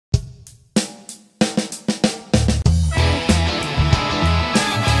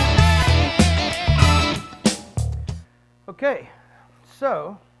Okay,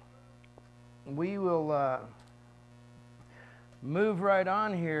 so we will move right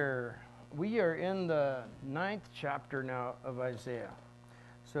on here. We are in the 9th chapter now of Isaiah.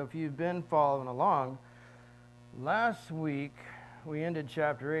 So if you've been following along, last week we ended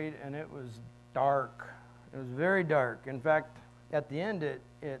chapter 8 and it was dark. It was very dark. In fact, at the end it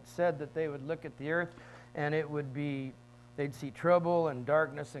said that they would look at the earth and it would be, they'd see trouble and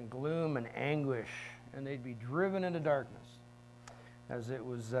darkness and gloom and anguish, and they'd be driven into darkness, as it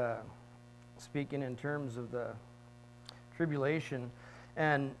was speaking in terms of the tribulation.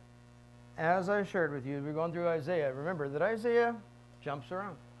 And as I shared with you, we're going through Isaiah. Remember that Isaiah jumps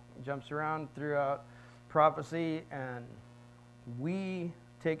around. He jumps around throughout prophecy, and we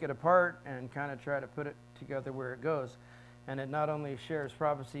take it apart and kind of try to put it together where it goes. And it not only shares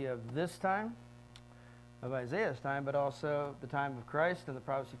prophecy of this time, of Isaiah's time, but also the time of Christ and the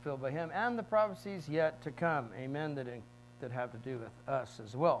prophecy filled by him, and the prophecies yet to come, amen, that have to do with us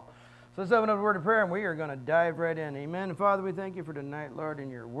as well. So let's open up a word of prayer, and we are going to dive right in, amen. Father, we thank you for tonight, Lord,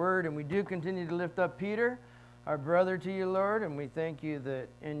 in your word, and we do continue to lift up Peter, our brother, to you, Lord, and we thank you that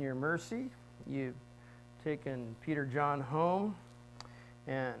in your mercy, you've taken Peter John home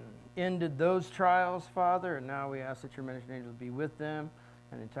and ended those trials, Father, and now we ask that your ministering angels be with them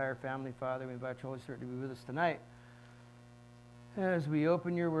and the entire family, Father. We invite your Holy Spirit to be with us tonight as we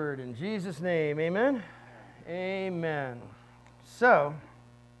open your word. In Jesus' name, amen? Amen. So,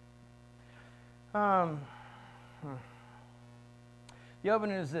 the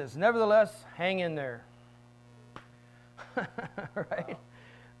opening is this: nevertheless, hang in there. Right?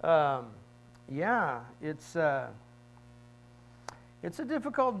 Yeah, it's a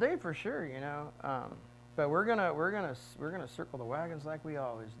difficult day for sure, you know. But we're gonna circle the wagons like we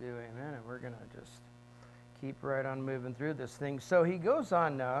always do, amen. And we're gonna just keep right on moving through this thing. So he goes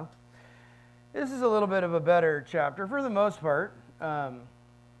on now. This is a little bit of a better chapter for the most part,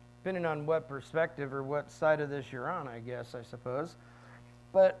 depending on what perspective or what side of this you're on, I guess, I suppose.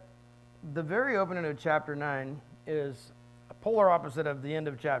 But the very opening of chapter 9 is a polar opposite of the end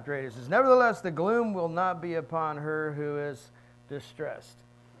of chapter 8. It says, nevertheless, the gloom will not be upon her who is distressed.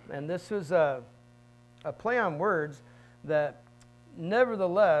 And this was a play on words that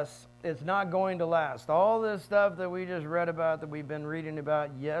nevertheless it's not going to last. All this stuff that we just read about, that we've been reading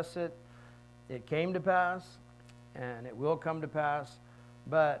about, yes, it came to pass and it will come to pass,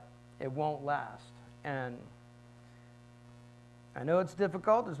 but it won't last. And I know it's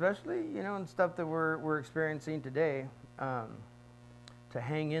difficult, especially, you know, in stuff that we're experiencing today, to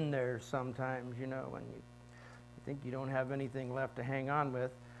hang in there sometimes, you know, when you think you don't have anything left to hang on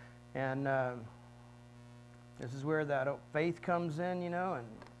with. And this is where that faith comes in, you know,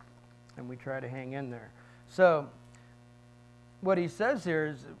 and we try to hang in there. So what he says here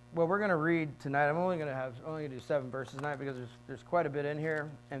is, well, we're going to read tonight. I'm only going to do 7 verses tonight because there's quite a bit in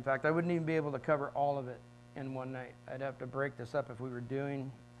here. In fact, I wouldn't even be able to cover all of it in one night. I'd have to break this up if we were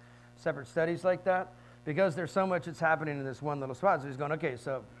doing separate studies like that, because there's so much that's happening in this one little spot. So he's going, okay,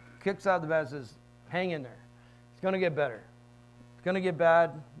 so kicks out the bat, says, hang in there. It's going to get better. It's going to get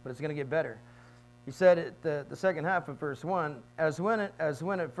bad, but it's going to get better. He said at the second half of verse 1, as when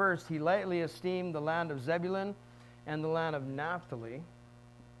at first he lightly esteemed the land of Zebulun and the land of Naphtali.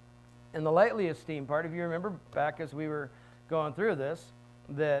 And the lightly esteemed part, if you remember back as we were going through this,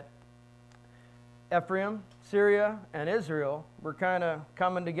 that Ephraim, Syria, and Israel were kind of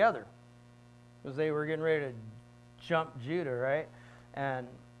coming together because they were getting ready to jump Judah, right? And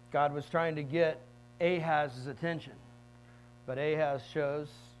God was trying to get Ahaz's attention. But Ahaz chose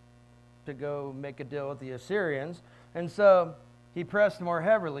to go make a deal with the Assyrians. And so he pressed more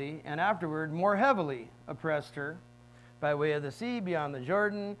heavily, and afterward more heavily oppressed her by way of the sea beyond the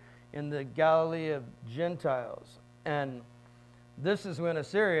Jordan in the Galilee of Gentiles. And this is when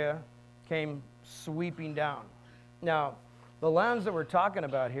Assyria came sweeping down. Now, the lands that we're talking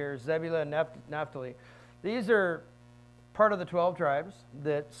about here, Zebulun and Naphtali, these are part of the 12 tribes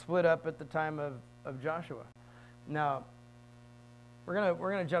that split up at the time of Joshua. Now, we're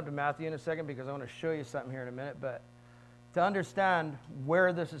gonna jump to Matthew in a second because I want to show you something here in a minute. But to understand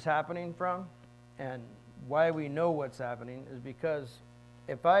where this is happening from and why we know what's happening is because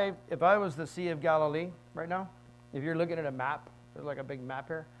if I was the Sea of Galilee right now, if you're looking at a map, there's like a big map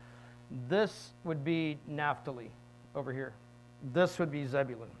here, this would be Naphtali over here. This would be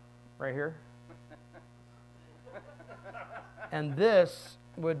Zebulun right here. And this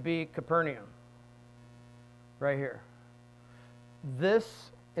would be Capernaum right here.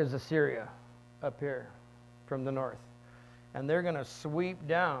 This is Assyria up here from the north. And they're going to sweep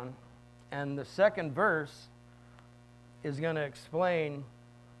down. And the second verse is going to explain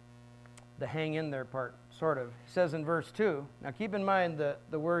the hang in there part. sort of. He says in verse 2, now keep in mind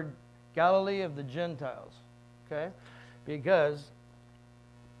the word Galilee of the Gentiles, okay? Because,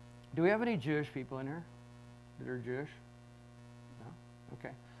 do we have any Jewish people in here that are Jewish? No?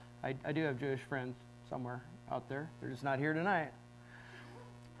 Okay. I do have Jewish friends somewhere out there. They're just not here tonight.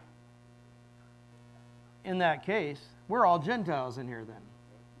 In that case, we're all Gentiles in here then.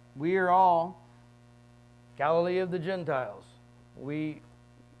 We are all Galilee of the Gentiles. We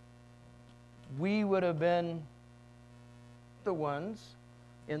would have been the ones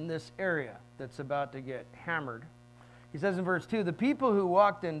in this area that's about to get hammered. He says in verse 2, the people who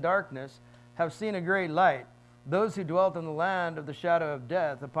walked in darkness have seen a great light. Those who dwelt in the land of the shadow of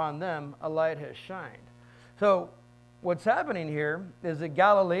death, upon them a light has shined. So what's happening here is that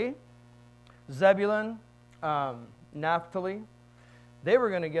Galilee, Zebulun, Naphtali, they were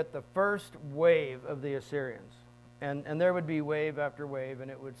going to get the first wave of the Assyrians. And there would be wave after wave,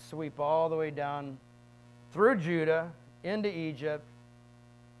 and it would sweep all the way down through Judah into Egypt.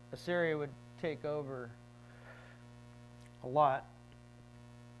 Assyria would take over a lot.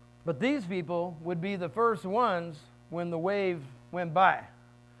 But these people would be the first ones when the wave went by.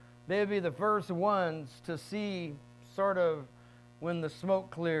 They would be the first ones to see sort of when the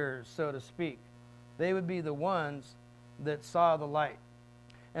smoke clears, so to speak. They would be the ones that saw the light.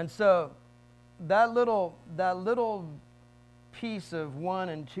 And so that little piece of 1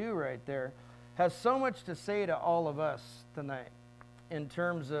 and 2 right there has so much to say to all of us tonight in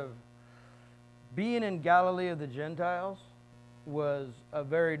terms of being in Galilee of the Gentiles was a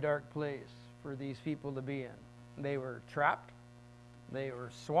very dark place for these people to be in. They were trapped, they were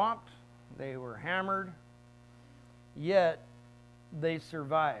swamped, they were hammered, yet they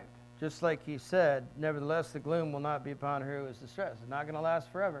survived. Just like he said, nevertheless, the gloom will not be upon her who is distressed. It's not going to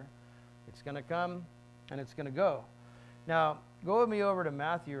last forever. It's going to come and it's going to go. Now, go with me over to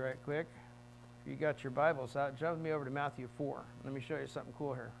Matthew right quick. If you got your Bibles out, jump with me over to Matthew 4. Let me show you something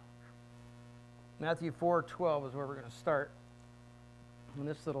cool here. Matthew 4:12 is where we're going to start in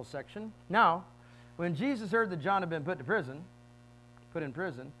this little section. Now, when Jesus heard that John had been put in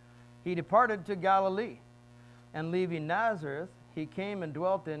prison, he departed to Galilee, and leaving Nazareth, he came and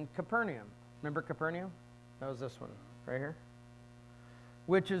dwelt in Capernaum. Remember Capernaum? That was this one right here.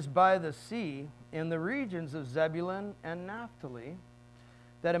 Which is by the sea in the regions of Zebulun and Naphtali,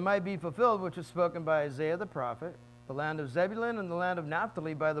 that it might be fulfilled which was spoken by Isaiah the prophet, the land of Zebulun and the land of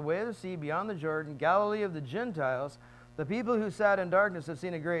Naphtali by the way of the sea beyond the Jordan, Galilee of the Gentiles. The people who sat in darkness have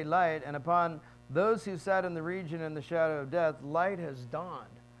seen a great light, and upon those who sat in the region in the shadow of death, light has dawned.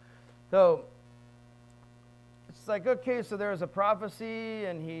 So it's like, okay, so there was a prophecy,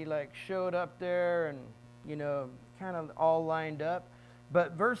 and he like showed up there and, you know, kind of all lined up.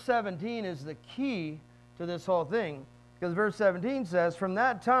 But verse 17 is the key to this whole thing, because verse 17 says, from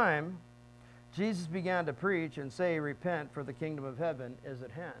that time, Jesus began to preach and say, repent, for the kingdom of heaven is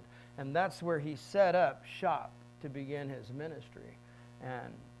at hand. And that's where he set up shop to begin his ministry.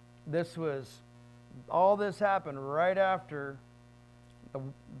 And all this happened right after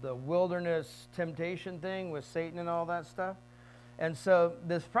the wilderness temptation thing with Satan and all that stuff. And so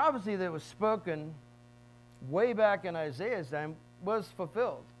this prophecy that was spoken way back in Isaiah's time was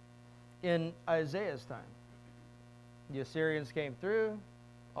fulfilled in Isaiah's time. The Assyrians came through,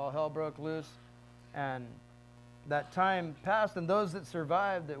 all hell broke loose, and that time passed, and those that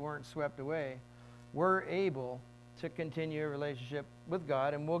survived that weren't swept away were able to continue a relationship with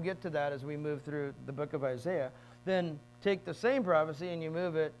God, and we'll get to that as we move through the book of Isaiah. Then take the same prophecy and you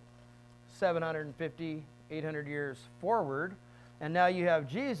move it 750, 800 years forward, and now you have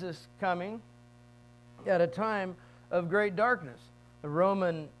Jesus coming at a time of great darkness. The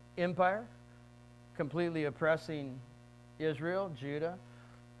Roman Empire completely oppressing Israel, Judah.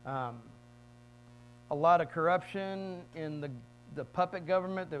 A lot of corruption in the puppet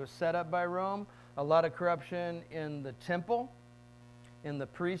government that was set up by Rome. A lot of corruption in the temple, in the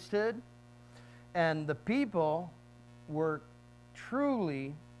priesthood. And the people were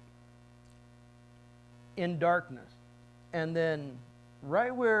truly in darkness. And then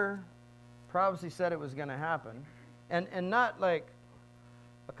right where prophecy said it was going to happen, and not like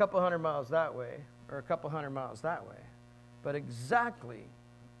a couple hundred miles that way or a couple hundred miles that way, but exactly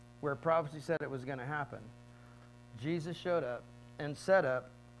where prophecy said it was going to happen, Jesus showed up and set up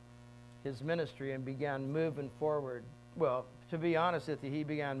his ministry and began moving forward. Well, to be honest with you, he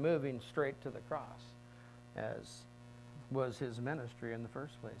began moving straight to the cross, as was his ministry in the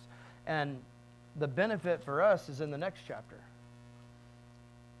first place. And the benefit for us is in the next chapter.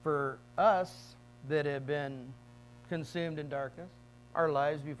 For us that have been consumed in darkness, our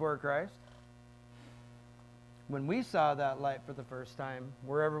lives before Christ, when we saw that light for the first time,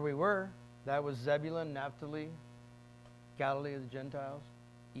 wherever we were, That was Zebulun, Naphtali, Galilee of the Gentiles,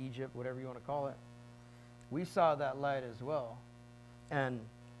 Egypt, whatever you want to call it. We saw that light as well. And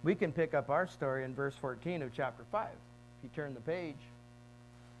we can pick up our story in verse 14 of chapter 5. If you turn the page,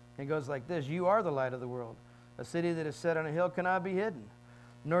 it goes like this. You are the light of the world. A city that is set on a hill cannot be hidden.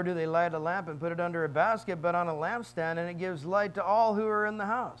 Nor do they light a lamp and put it under a basket, but on a lampstand, and it gives light to all who are in the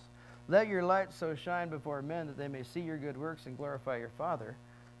house. Let your light so shine before men that they may see your good works and glorify your Father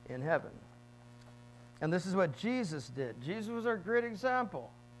in heaven. And this is what Jesus did. Jesus was our great example.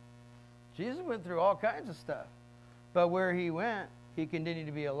 Jesus went through all kinds of stuff. But where he went, he continued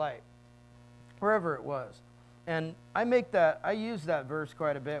to be a light, wherever it was. And I use that verse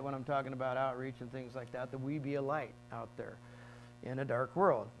quite a bit when I'm talking about outreach and things like that we be a light out there in a dark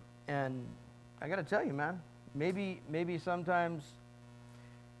world. And I got to tell you, man, maybe sometimes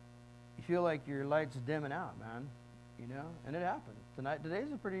you feel like your light's dimming out, man, and it happens.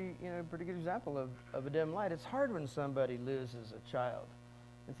 Today's a pretty good example of a dim light. It's hard when somebody loses a child.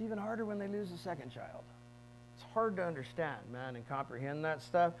 It's even harder when they lose a second child. It's hard to understand, man, and comprehend that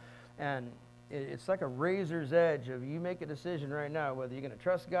stuff. And it's like a razor's edge of you make a decision right now whether you're going to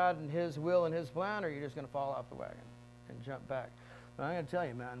trust God and His will and His plan, or you're just going to fall off the wagon and jump back. But I'm going to tell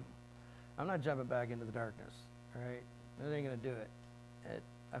you, man, I'm not jumping back into the darkness, all right? That ain't going to do it.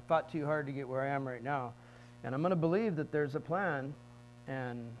 I fought too hard to get where I am right now. And I'm going to believe that there's a plan,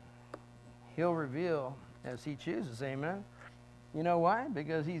 and He'll reveal as He chooses, amen? You know why?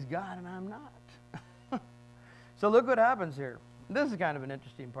 Because He's God and I'm not. So look what happens here. This is kind of an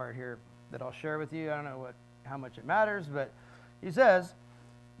interesting part here that I'll share with you. I don't know how much it matters, but He says,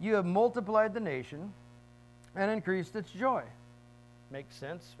 you have multiplied the nation and increased its joy. Makes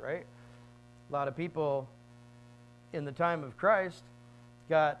sense, right? A lot of people in the time of Christ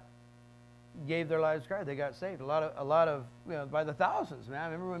gave their lives to Christ. They got saved. A lot of by the thousands, man.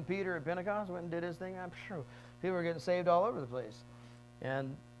 Remember when Peter at Pentecost went and did his thing? I'm sure people were getting saved all over the place.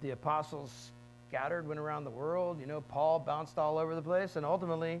 And the apostles scattered, went around the world. Paul bounced all over the place. And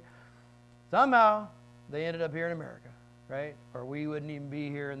ultimately, somehow, they ended up here in America, right? Or we wouldn't even be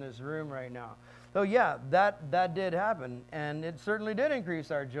here in this room right now. So yeah, that did happen. And it certainly did increase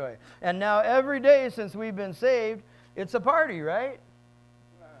our joy. And now every day since we've been saved, it's a party, right?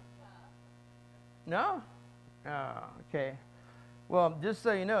 No? Oh, okay. Well, just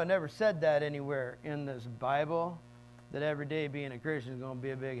so you know, it never said that anywhere in this Bible, that every day being a Christian is going to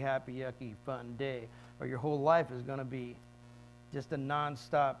be a big, happy, yucky, fun day, or your whole life is going to be just a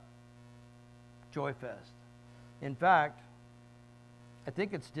nonstop joy fest. In fact, I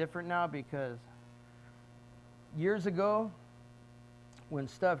think it's different now because years ago, when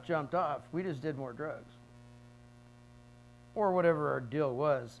stuff jumped off, we just did more drugs. Or whatever our deal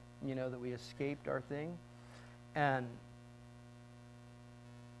was, that we escaped our thing. And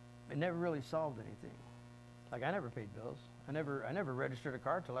it never really solved anything. Like, I never paid bills. I never registered a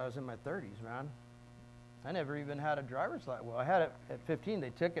car till I was in my 30s, man. I never even had a driver's license. Well, I had it at 15. They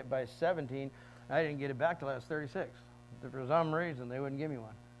took it by 17. I didn't get it back till I was 36. For some reason, they wouldn't give me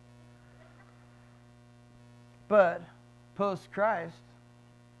one. But post-Christ,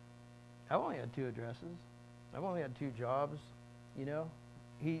 I've only had 2 addresses. I've only had 2 jobs.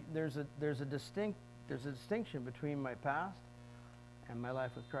 There's a distinction between my past and my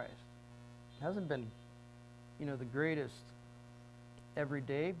life with Christ. It hasn't been, the greatest every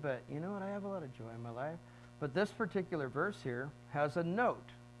day, but you know what? I have a lot of joy in my life. But this particular verse here has a note,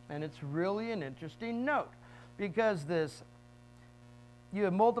 and it's really an interesting note, because you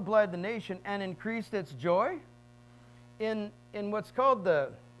have multiplied the nation and increased its joy. In what's called the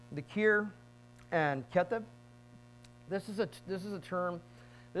kir and keteb, this is a term.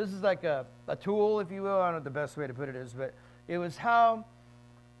 This is like a tool, if you will. I don't know what the best way to put it is, but it was how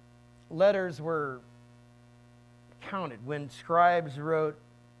letters were counted when scribes wrote,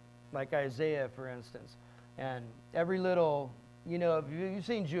 like Isaiah, for instance. And every little, you've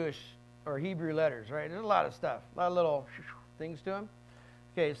seen Jewish or Hebrew letters, right? There's a lot of stuff, a lot of little things to them.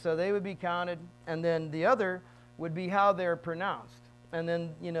 Okay, so they would be counted, and then the other would be how they're pronounced. And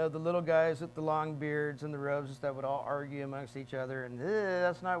then, the little guys with the long beards and the robes and stuff would all argue amongst each other, and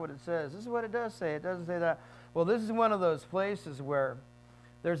that's not what it says. This is what it does say. It doesn't say that. Well, this is one of those places where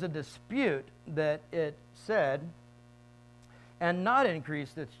there's a dispute that it said and not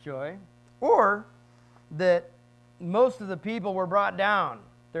increased its joy, or that most of the people were brought down.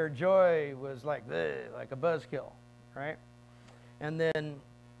 Their joy was like a buzzkill, right? And then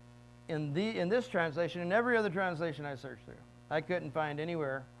in this translation, and every other translation I searched through, I couldn't find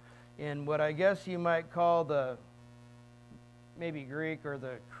anywhere in what I guess you might call the maybe Greek or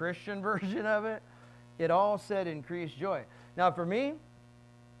the Christian version of it. It all said increased joy. Now for me,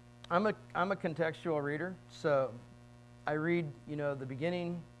 I'm a contextual reader, so I read, the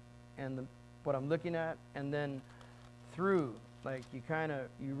beginning and what I'm looking at, and then through, like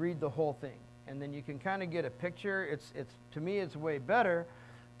you read the whole thing, and then you can kind of get a picture. It's to me, it's way better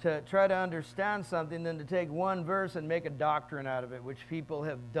to try to understand something than to take one verse and make a doctrine out of it, which people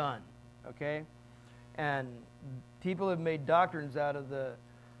have done, okay? And people have made doctrines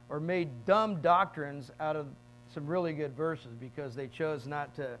or made dumb doctrines out of some really good verses because they chose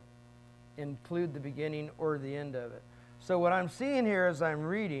not to include the beginning or the end of it. So what I'm seeing here as I'm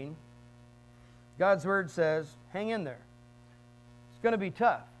reading, God's Word says, hang in there. It's going to be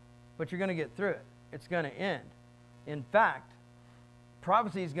tough, but you're going to get through it. It's going to end. In fact,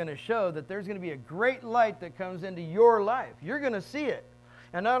 prophecy is going to show that there's going to be a great light that comes into your life. You're going to see it.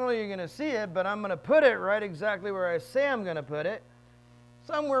 And not only are you going to see it, but I'm going to put it right exactly where I say I'm going to put it,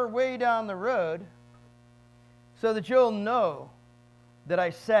 somewhere way down the road, so that you'll know that I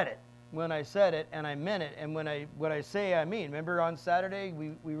said it when I said it, and I meant it, and what I say I mean. Remember on Saturday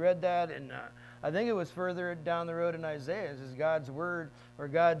we read that, and I think it was further down the road in Isaiah. It says God's Word, or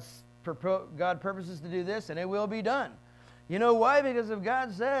God purposes to do this, and it will be done. You know why? Because if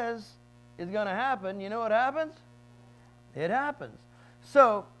God says it's going to happen, you know what happens? It happens.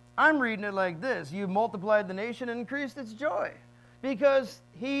 So I'm reading it like this. You multiplied the nation and increased its joy. Because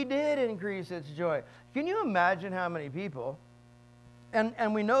He did increase its joy. Can you imagine how many people,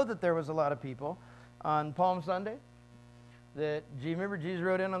 and we know that there was a lot of people on Palm Sunday, do you remember Jesus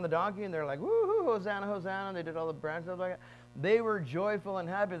rode in on the donkey and they're like, woo-hoo, Hosanna, Hosanna, and they did all the branch stuff like that. They were joyful and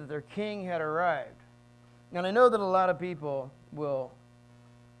happy that their king had arrived. And I know that a lot of people will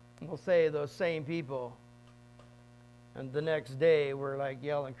say those same people, and the next day we're like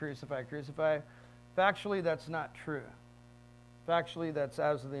yelling, crucify, crucify. Factually, that's not true. Factually, that's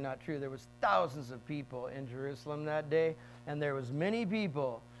absolutely not true. There was thousands of people in Jerusalem that day, and there was many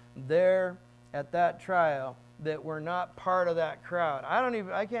people there at that trial that were not part of that crowd.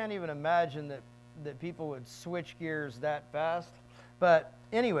 I can't even imagine that people would switch gears that fast. But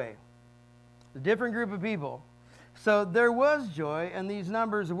anyway, a different group of people. So there was joy, and these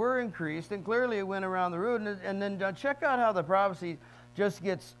numbers were increased, and clearly it went around the road. And then check out how the prophecy just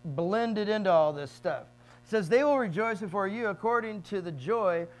gets blended into all this stuff. It says, they will rejoice before you according to the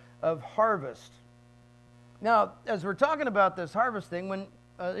joy of harvest. Now, as we're talking about this harvest thing,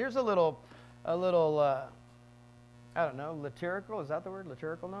 here's a little, I don't know, liturgical, is that the word,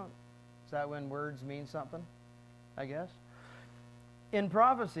 liturgical note? Is that when words mean something, I guess? In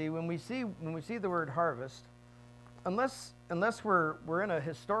prophecy, when we see the word harvest, unless we're in a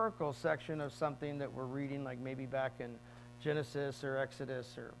historical section of something that we're reading, like maybe back in Genesis or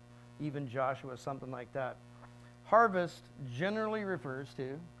Exodus or even Joshua, something like that, harvest generally refers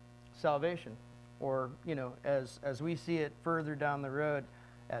to salvation, or as we see it further down the road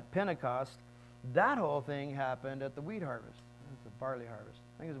at Pentecost. That whole thing happened at the wheat harvest. It's the barley harvest.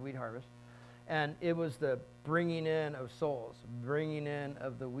 I think it was the wheat harvest. And it was the bringing in of souls, bringing in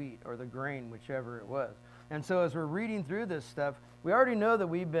of the wheat or the grain, whichever it was. And so as we're reading through this stuff, we already know that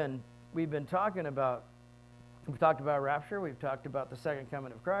we've been talking about, we've talked about rapture, we've talked about the second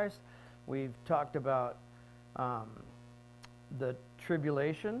coming of Christ, we've talked about the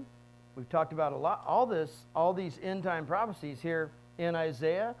tribulation, we've talked about all these end time prophecies here in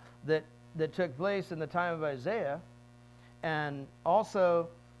Isaiah that took place in the time of Isaiah, and also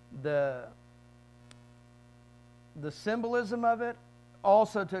the symbolism of it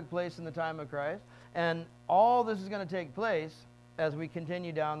also took place in the time of Christ. And all this is going to take place as we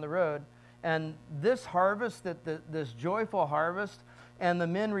continue down the road. And this harvest, this joyful harvest, and the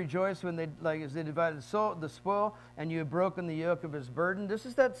men rejoice when as they divided the spoil, and you have broken the yoke of his burden. This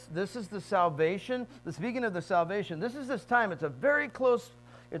is the salvation. Speaking of the salvation, this is this time. It's a very close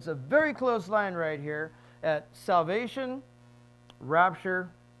line right here at salvation, rapture,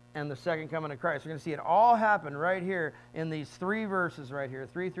 and the second coming of Christ. We're going to see it all happen right here in these three verses right here,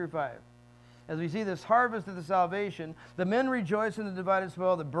 3 through 5. As we see this harvest of the salvation, the men rejoice in the divided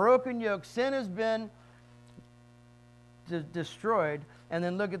spoil, the broken yoke, sin has been destroyed. And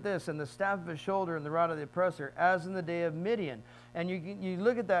then look at this, and the staff of his shoulder and the rod of the oppressor, as in the day of Midian. And you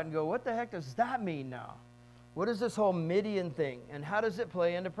look at that and go, what the heck does that mean now? What is this whole Midian thing, and how does it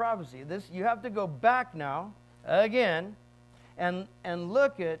play into prophecy? You have to go back now, again, and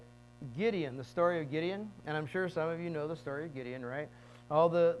look at Gideon, the story of Gideon. And I'm sure some of you know the story of Gideon, right? All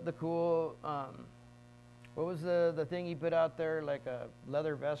the cool, what was the thing he put out there, like a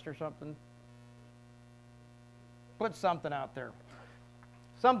leather vest or something? Put something out there.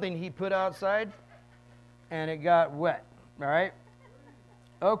 Something he put outside, and it got wet, all right?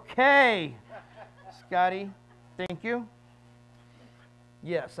 Okay, Scotty, thank you.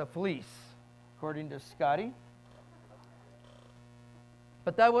 Yes, a fleece, according to Scotty.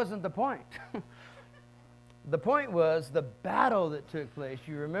 But that wasn't the point. The point was the battle that took place.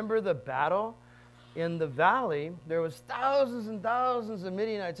 You remember the battle? In the valley, there was thousands and thousands of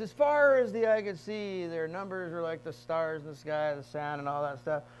Midianites. As far as the eye could see, their numbers were like the stars in the sky, the sand, and all that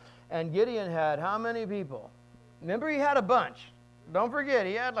stuff. And Gideon had how many people? Remember, he had a bunch. Don't forget,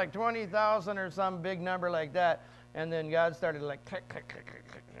 he had like 20,000 or some big number like that. And then God started like click, click, click, click,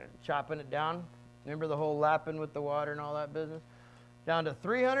 click, chopping it down. Remember the whole lapping with the water and all that business? Down to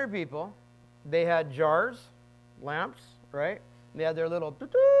 300 people. They had jars, lamps, right? They had their little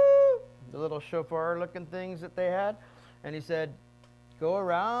the little shofar-looking things that they had. And he said, go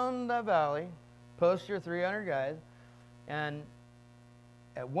around the valley, post your 300 guys, and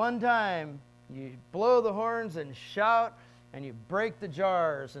at one time, you blow the horns and shout, and you break the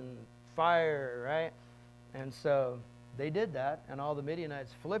jars and fire, right? And so they did that, and all the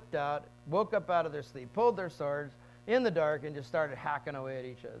Midianites flipped out, woke up out of their sleep, pulled their swords in the dark, and just started hacking away at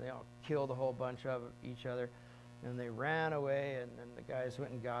each other. They all killed a whole bunch of each other. And they ran away, and then the guys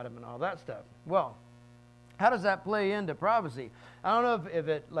went and got him and all that stuff. Well, how does that play into prophecy? I don't know if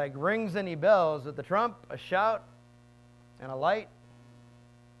it like rings any bells with the trump, a shout, and a light,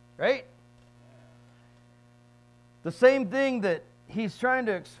 right? The same thing that he's trying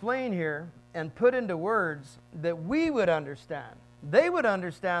to explain here and put into words that we would understand. They would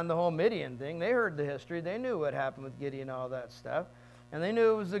understand the whole Midian thing. They heard the history. They knew what happened with Gideon and all that stuff. And they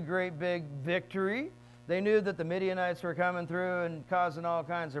knew it was a great big victory. They knew that the Midianites were coming through and causing all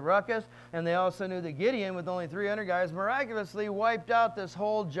kinds of ruckus. And they also knew that Gideon, with only 300 guys, miraculously wiped out this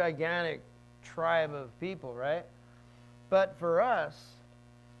whole gigantic tribe of people, right? But for us,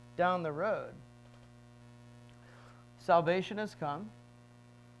 down the road, salvation has come.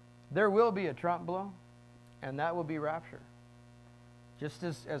 There will be a trump blow, and that will be rapture. Just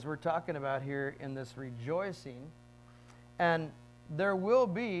as we're talking about here in this rejoicing. And there will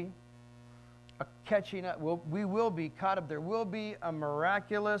be a catching up. We will be caught up. There will be a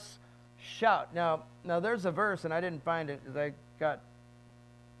miraculous shout. Now there's a verse, and I didn't find it as I got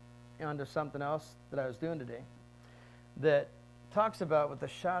onto something else that I was doing today, that talks about with the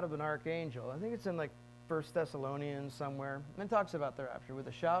shout of an archangel. I think it's in like 1 Thessalonians somewhere. And it talks about the rapture with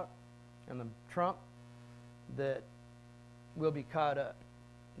a shout and the trump that will be caught up.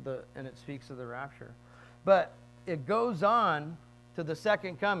 And it speaks of the rapture. But it goes on to the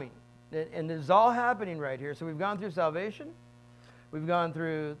second coming. And it's all happening right here. So we've gone through salvation. We've gone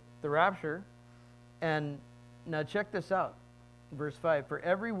through the rapture. And now check this out. Verse 5. For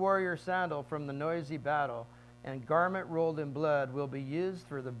every warrior sandal from the noisy battle and garment rolled in blood will be used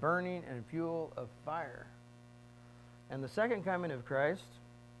for the burning and fuel of fire. And the second coming of Christ,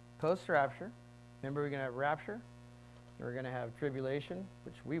 post-rapture. Remember, we're going to have rapture. We're going to have tribulation,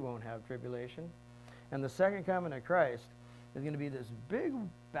 which we won't have tribulation. And the second coming of Christ is going to be this big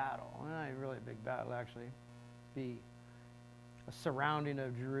battle. Well, not really a big battle, actually. Be a surrounding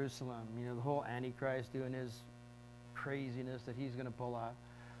of Jerusalem. You know, the whole Antichrist doing his craziness that he's going to pull off.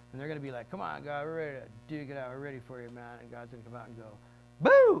 And they're going to be like, come on, God, we're ready to duke it out. We're ready for you, man. And God's going to come out and go,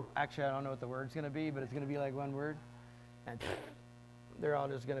 boo! Actually, I don't know what the word's going to be, but it's going to be like one word. And they're all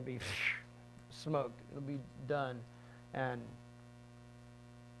just going to be smoked. It'll be done. And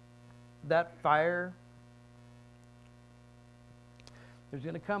that fire, there's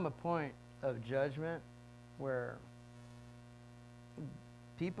going to come a point of judgment where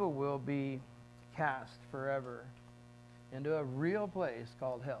people will be cast forever into a real place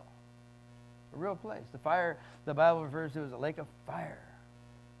called hell. A real place. The fire, the Bible refers to as a lake of fire.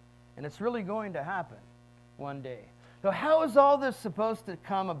 And it's really going to happen one day. So how is all this supposed to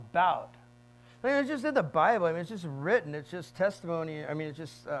come about? I mean, it's just in the Bible. I mean, it's just written. It's just testimony. I mean, it's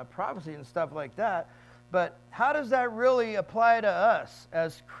just prophecy and stuff like that. But how does that really apply to us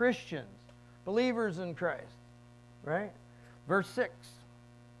as Christians, believers in Christ? Right? Verse 6.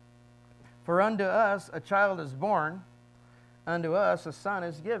 For unto us a child is born, unto us a son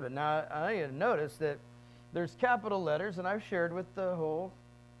is given. Now, I need you to notice that there's capital letters, and I've shared with the whole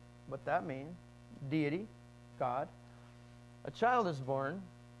what that means. Deity, God. A child is born,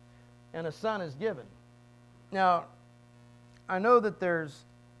 and a son is given. Now, I know that there's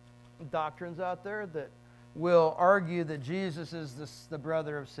doctrines out there that will argue that Jesus is the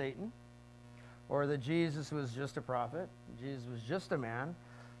brother of Satan, or that Jesus was just a prophet, Jesus was just a man.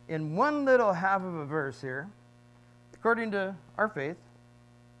 In one little half of a verse here, according to our faith,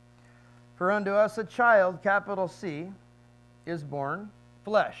 for unto us a child, capital C, is born,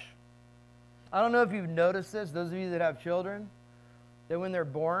 flesh. I don't know if you've noticed this, those of you that have children, that when they're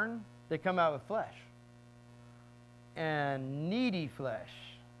born, they come out with flesh. and needy flesh,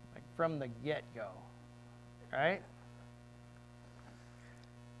 like from the get-go, right?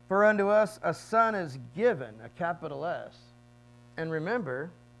 For unto us a son is given, a capital S. And remember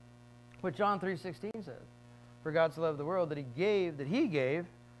what John 3:16 says. For God so loved the world that he gave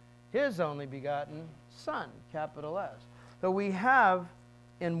his only begotten Son, capital S. So we have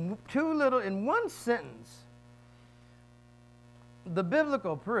in one sentence the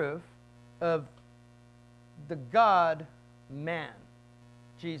biblical proof of the God-man,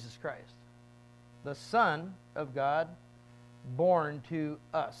 Jesus Christ, the Son of God, born to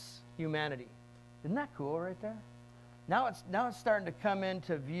us, humanity. Isn't that cool right there? Now it's starting to come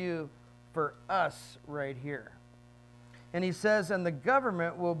into view for us right here. And he says, and the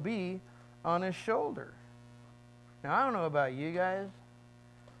government will be on his shoulder. Now, I don't know about you guys,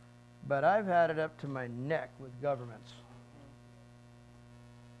 but I've had it up to my neck with governments.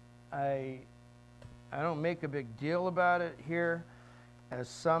 I don't make a big deal about it here, as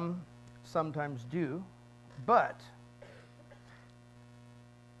some sometimes do, but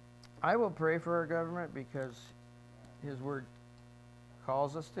I will pray for our government because his word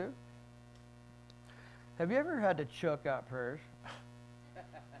calls us to. Have you ever had to choke out prayers?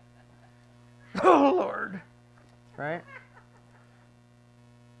 Oh, Lord. Right?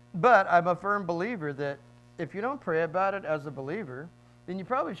 But I'm a firm believer that if you don't pray about it as a believer, then you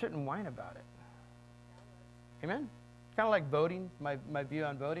probably shouldn't whine about it. Amen? Kind of like voting, my view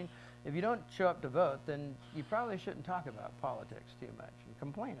on voting. If you don't show up to vote, then you probably shouldn't talk about politics too much and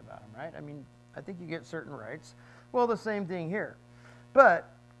complain about them, right? I mean, I think you get certain rights. Well, the same thing here. But,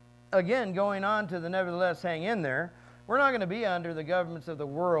 again, going on to the nevertheless hang in there, we're not going to be under the governments of the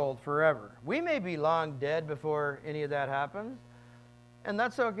world forever. We may be long dead before any of that happens, and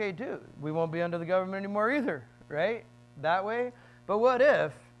that's okay too. We won't be under the government anymore either, right? That way. But what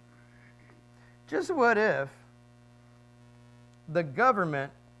if, just what if, the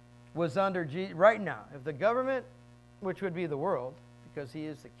government was under Jesus right now? If the government, which would be the world, because he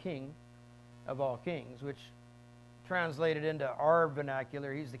is the king of all kings, which translated into our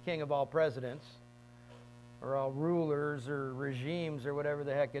vernacular, he's the king of all presidents, or all rulers, or regimes, or whatever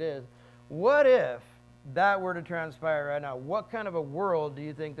the heck it is. What if that were to transpire right now? What kind of a world do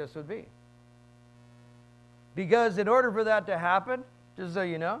you think this would be? Because in order for that to happen, just so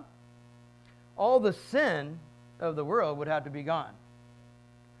you know, all the sin of the world would have to be gone.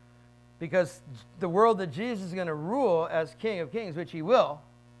 Because the world that Jesus is going to rule as King of Kings, which he will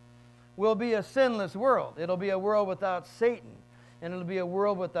be a sinless world. It'll be a world without Satan. And it'll be a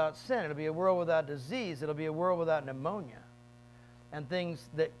world without sin. It'll be a world without disease. It'll be a world without pneumonia and things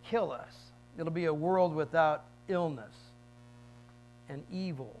that kill us. It'll be a world without illness and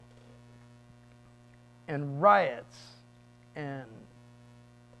evil and riots and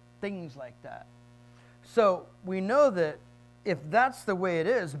things like that. So we know that if that's the way it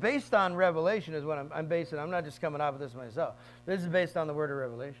is, based on Revelation is what I'm basing. I'm not just coming up with this myself. This is based on the word of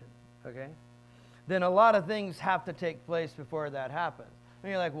Revelation, okay? Then a lot of things have to take place before that happens. And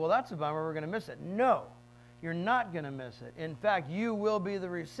you're like, well, that's a bummer. We're going to miss it. No, you're not going to miss it. In fact, you will be the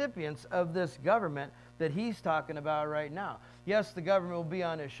recipients of this government that he's talking about right now. Yes, the government will be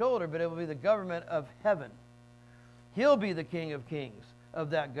on his shoulder, but it will be the government of heaven. He'll be the King of Kings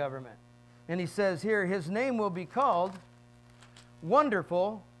of that government. And he says here, his name will be called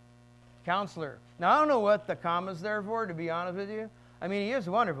Wonderful Counselor. Now, I don't know what the comma's there for, to be honest with you. I mean, he is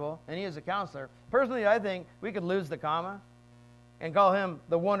wonderful, and he is a counselor. Personally, I think we could lose the comma and call him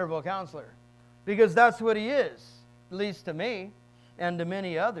the Wonderful Counselor, because that's what he is, at least to me and to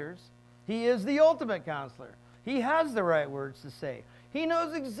many others. He is the ultimate counselor. He has the right words to say. He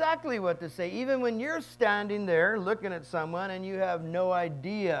knows exactly what to say, even when you're standing there looking at someone and you have no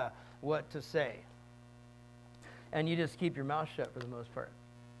idea what to say. And you just keep your mouth shut for the most part.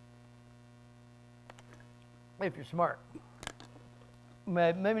 If you're smart.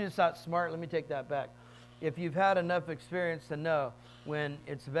 Maybe it's not smart. Let me take that back. If you've had enough experience to know when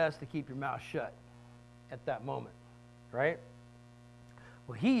it's best to keep your mouth shut at that moment, right?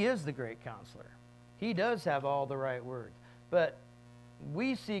 Well, he is the great counselor. He does have all the right words. But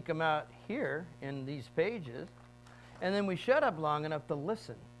we seek him out here in these pages, and then we shut up long enough to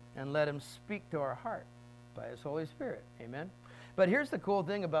listen and let him speak to our heart by his Holy Spirit. Amen? But here's the cool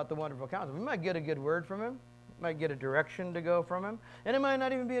thing about the Wonderful Counselor. We might get a good word from him. Might get a direction to go from him. And it might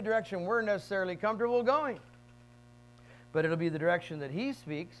not even be a direction we're necessarily comfortable going. But it'll be the direction that he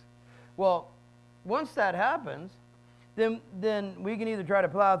speaks. Well, once that happens, then we can either try to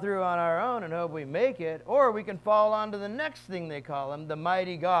plow through on our own and hope we make it, or we can fall onto the next thing they call him, the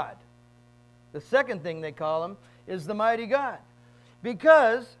mighty God. The second thing they call him is the mighty God.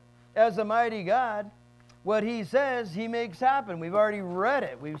 Because, as a mighty God, what he says, he makes happen. We've already read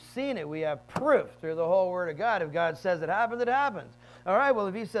it. We've seen it. We have proof through the whole Word of God. If God says it happens, it happens. All right, well,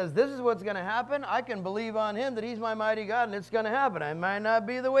 if he says this is what's going to happen, I can believe on him that he's my mighty God and it's going to happen. It might not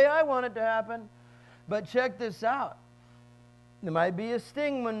be the way I want it to happen, but check this out. There might be a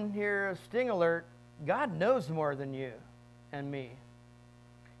sting one here, a sting alert. God knows more than you and me.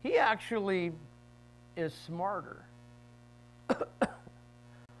 He actually is smarter.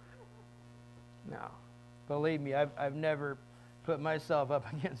 Now, believe me, I've never put myself up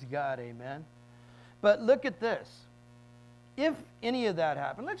against God, amen? But look at this. If any of that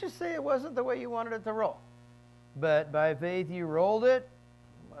happened, let's just say it wasn't the way you wanted it to roll, but by faith you rolled it.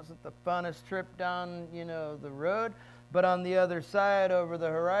 It wasn't the funnest trip down, the road, but on the other side over the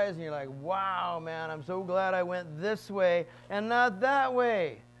horizon, you're like, wow, man, I'm so glad I went this way and not that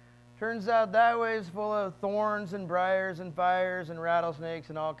way. Turns out that way is full of thorns and briars and fires and rattlesnakes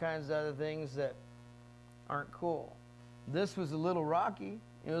and all kinds of other things that aren't cool. This was a little rocky.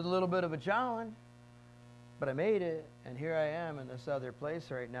 It was a little bit of a challenge, but I made it, and here I am in this other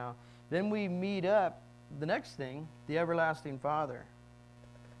place right now. Then we meet up, the next thing, the everlasting Father.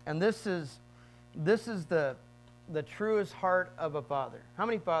 And this is the truest heart of a father. How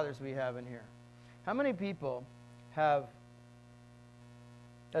many fathers do we have in here? How many people have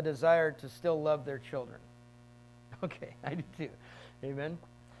a desire to still love their children? Okay, I do too. Amen.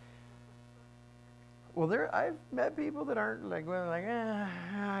 Well, I've met people that aren't like,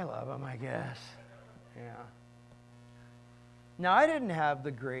 I love them, I guess. Yeah. Now, I didn't have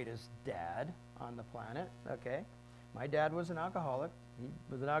the greatest dad on the planet, okay? My dad was an alcoholic. He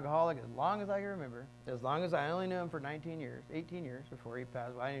was an alcoholic as long as I can remember. As long as I only knew him for 18 years before he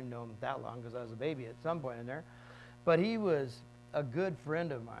passed. Well, I didn't even know him that long because I was a baby at some point in there. But he was a good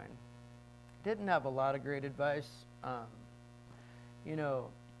friend of mine. Didn't have a lot of great advice.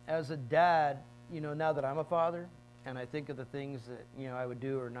 As a dad, now that I'm a father, and I think of the things that, I would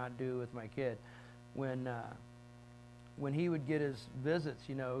do or not do with my kid, when he would get his visits,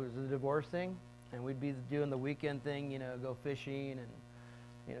 it was a divorce thing, and we'd be doing the weekend thing, go fishing and,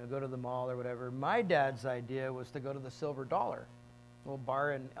 go to the mall or whatever. My dad's idea was to go to the Silver Dollar, a little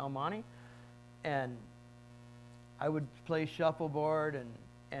bar in El Monte, and I would play shuffleboard,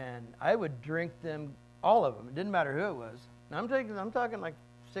 and I would drink them, all of them. It didn't matter who it was. And I'm talking like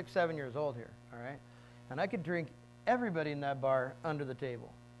 6, 7 years old here, all right? And I could drink everybody in that bar under the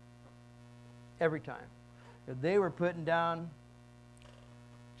table, every time. If they were putting down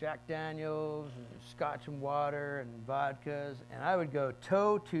Jack Daniels and Scotch and water and vodkas, and I would go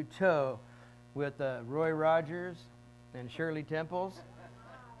toe to toe with Roy Rogers and Shirley Temples,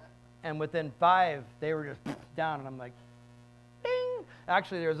 and within 5, they were just down, and I'm like, ding!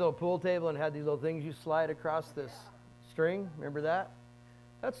 Actually, there was a little pool table and it had these little things you slide across this string. Remember that?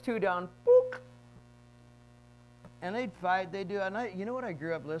 That's 2 down. Boop. And they'd fight. They'd do it. And you know what I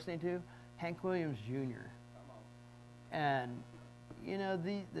grew up listening to? Hank Williams Jr. And,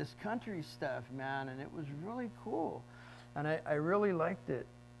 this country stuff, man, and it was really cool. And I really liked it.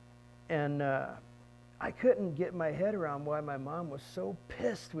 And I couldn't get my head around why my mom was so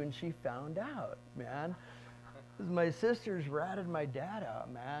pissed when she found out, man. Because my sisters ratted my dad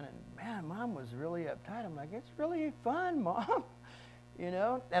out, man. And, man, Mom was really uptight. I'm like, it's really fun, Mom.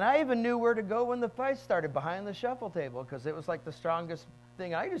 And I even knew where to go when the fight started, behind the shuffle table, because it was like the strongest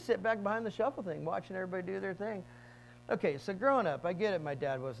thing. I just sit back behind the shuffle thing, watching everybody do their thing. Okay, so growing up, I get it, my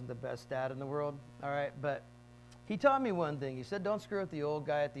dad wasn't the best dad in the world, all right, but he taught me one thing. He said, don't screw with the old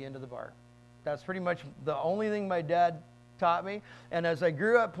guy at the end of the bar. That's pretty much the only thing my dad taught me. And as I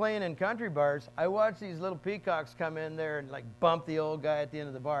grew up playing in country bars, I watched these little peacocks come in there and like bump the old guy at the end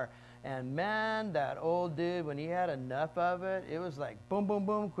of the bar. And man, that old dude, when he had enough of it, it was like boom, boom,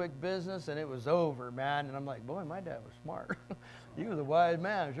 boom, quick business, and it was over, man. And I'm like, boy, my dad was smart. He was a wise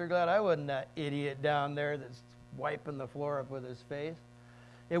man. I'm sure glad I wasn't that idiot down there that's wiping the floor up with his face.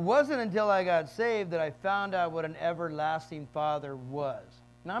 It wasn't until I got saved that I found out what an everlasting Father was.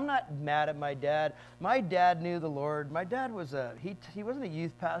 Now, I'm not mad at my dad. My dad knew the Lord. My dad was he wasn't a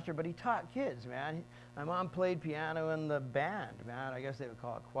youth pastor, but he taught kids, man. My mom played piano in the band, man. I guess they would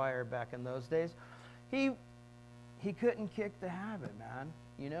call it choir back in those days. He couldn't kick the habit, man,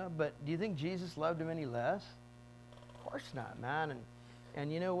 But do you think Jesus loved him any less? Of course not, man.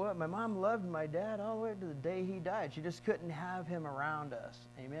 And you know what? My mom loved my dad all the way to the day he died. She just couldn't have him around us.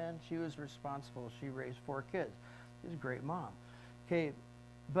 Amen? She was responsible. She raised 4 kids. She was a great mom. Okay,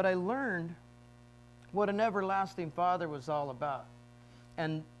 but I learned what an everlasting Father was all about.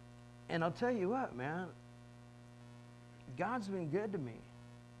 And I'll tell you what, man. God's been good to me.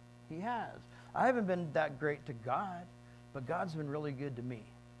 He has. I haven't been that great to God, but God's been really good to me.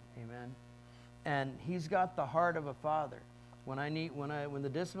 Amen? And he's got the heart of a father. When the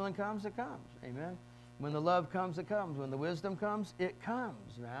discipline comes, it comes. Amen. When the love comes, it comes. When the wisdom comes, it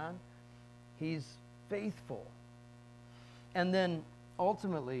comes, man. He's faithful. And then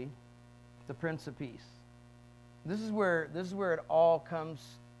ultimately, the Prince of Peace. This is where it all comes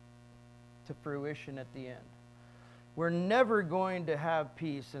to fruition at the end. We're never going to have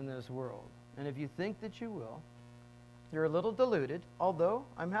peace in this world. And if you think that you will, you're a little deluded, although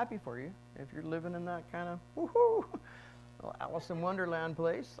I'm happy for you. If you're living in that kind of woohoo, Alice in Wonderland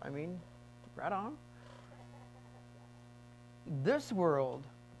place, I mean, right on. This world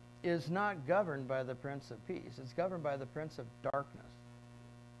is not governed by the Prince of Peace. It's governed by the Prince of Darkness.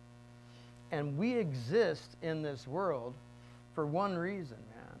 And we exist in this world for one reason,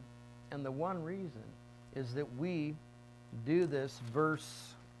 man. And the one reason is that we do this.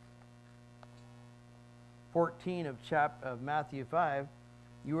 Verse 14 of Matthew 5,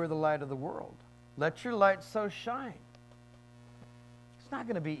 you are the light of the world. Let your light so shine. It's not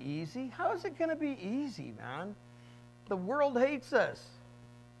going to be easy. How is it going to be easy, man? The world hates us.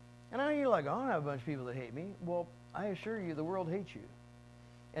 And I know you're like, I don't have a bunch of people that hate me. Well, I assure you, the world hates you.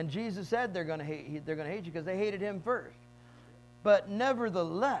 And Jesus said they're going to hate you because they hated him first. But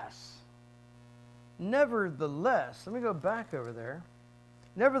nevertheless, let me go back over there.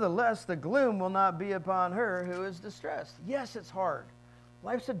 Nevertheless, the gloom will not be upon her who is distressed. Yes, it's hard.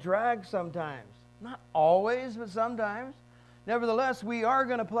 Life's a drag sometimes. Not always, but sometimes. Nevertheless, we are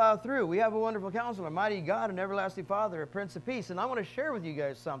going to plow through. We have a wonderful counselor, a mighty God, an everlasting Father, a Prince of Peace. And I want to share with you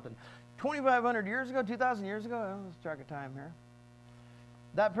guys something. 2,500 years ago, 2,000 years ago, let's track of time here.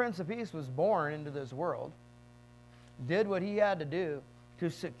 That Prince of Peace was born into this world, did what he had to do to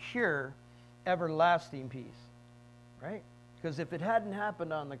secure everlasting peace, right? Because if it hadn't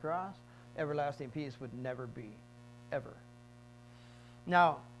happened on the cross, everlasting peace would never be, ever.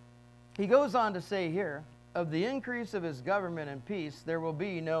 Now, he goes on to say here, of the increase of his government and peace, there will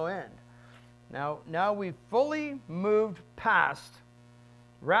be no end. Now we've fully moved past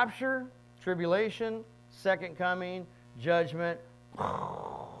rapture, tribulation, second coming, judgment,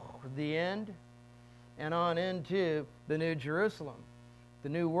 the end, and on into the New Jerusalem, the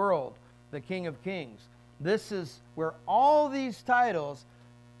new world, the King of Kings. This is where all these titles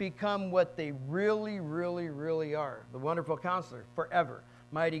become what they really, really, really are. The Wonderful Counselor, forever.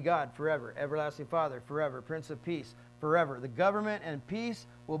 Mighty God, forever. Everlasting Father, forever. Prince of Peace, forever. The government and peace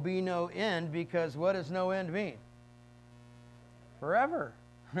will be no end, because what does no end mean? Forever,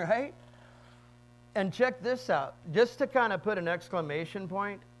 right? And check this out. Just to kind of put an exclamation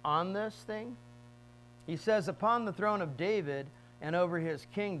point on this thing, he says, upon the throne of David and over his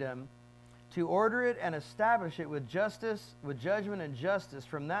kingdom, to order it and establish it with justice, with judgment and justice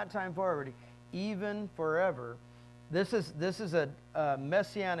from that time forward, even forever. This is a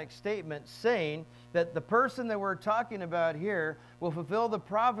messianic statement saying that the person that we're talking about here will fulfill the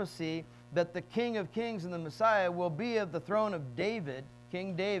prophecy that the King of Kings and the Messiah will be of the throne of David,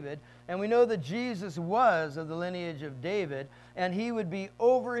 King David. And we know that Jesus was of the lineage of David, and he would be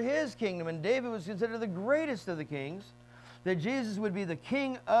over his kingdom. And David was considered the greatest of the kings, that Jesus would be the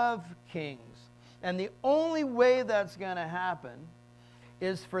King of Kings. And the only way that's going to happen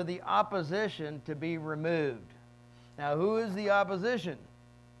is for the opposition to be removed. Now, who is the opposition?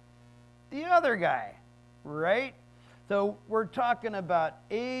 The other guy, right? So we're talking about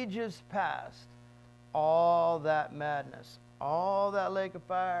ages past, all that madness, all that lake of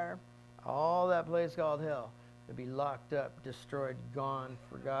fire, all that place called hell to be locked up, destroyed, gone,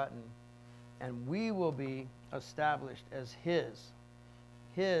 forgotten. And we will be established as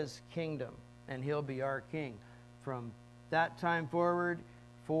his kingdom, and he'll be our king from that time forward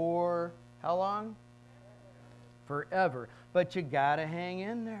for how long? Forever. But you got to hang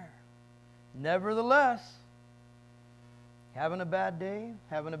in there. Nevertheless, having a bad day,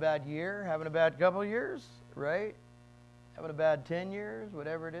 having a bad year, having a bad couple years, right? Having a bad 10 years,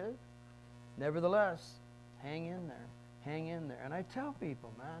 whatever it is. Nevertheless, hang in there. Hang in there. And I tell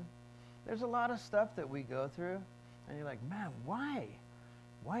people, man, there's a lot of stuff that we go through, and you're like, man, why?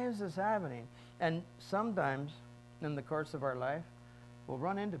 Why is this happening? And sometimes in the course of our life, we'll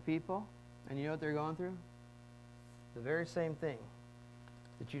run into people, and you know what they're going through? The very same thing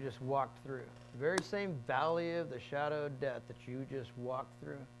that you just walked through. The very same valley of the shadow of death that you just walked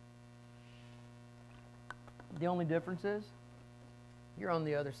through. The only difference is you're on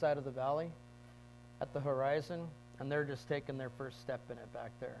the other side of the valley at the horizon, and they're just taking their first step in it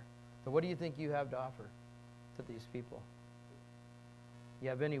back there. So what do you think you have to offer to these people? You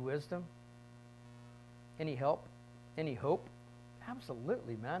have any wisdom? Any help? Any hope?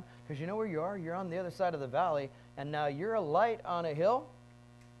 Absolutely, man. Because you know where you are? You're on the other side of the valley, and now you're a light on a hill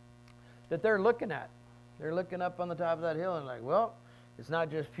that they're looking at. They're looking up on the top of that hill and like, well, it's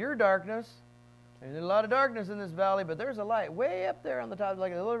not just pure darkness. There's a lot of darkness in this valley, but there's a light way up there on the top,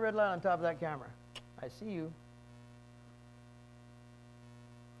 like a little red light on top of that camera. I see you.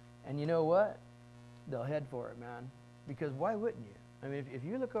 And you know what? They'll head for it, man. Because why wouldn't you? I mean, if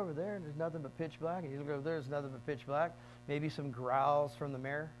you look over there and there's nothing but pitch black, and you look over there, there's nothing but pitch black, maybe some growls from the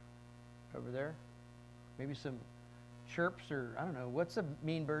mare over there, maybe some chirps, or I don't know, what's a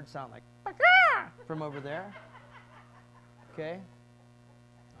mean bird sound like? From over there. Okay?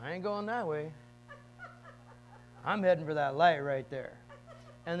 I ain't going that way. I'm heading for that light right there.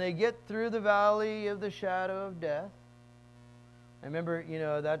 And they get through the valley of the shadow of death. I remember, you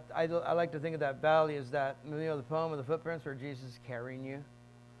know, that I like to think of that valley as that, you know, the poem of the footprints where Jesus is carrying you.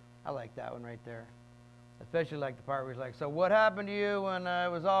 I like that one right there. Especially like the part where he's like, so what happened to you when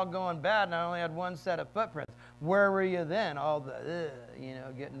it was all going bad and I only had one set of footprints? Where were you then? All the, you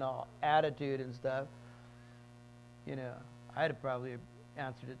know, getting all attitude and stuff. You know, I'd have probably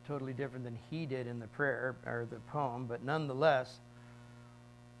answered it totally different than he did in the prayer or the poem, but nonetheless,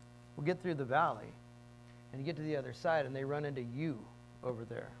 we'll get through the valley and you get to the other side and they run into you over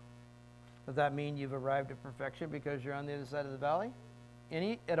there. Does that mean you've arrived at perfection because you're on the other side of the valley?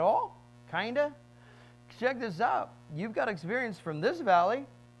 Any at all? Kinda? Check this out. You've got experience from this valley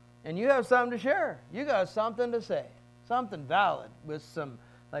and you have something to share. You got something to say. Something valid with some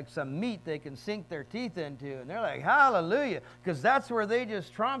meat they can sink their teeth into. And they're like, hallelujah. Because that's where they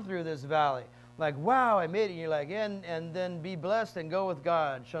just tromp through this valley. Like, wow, I made it. And you're like, and then be blessed and go with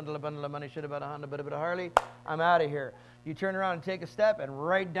God. Shundala bundle of money, shit about a Honda, bit of a Harley. I'm out of here. You turn around and take a step, and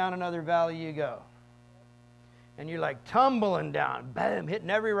right down another valley you go. And you're like tumbling down, bam, hitting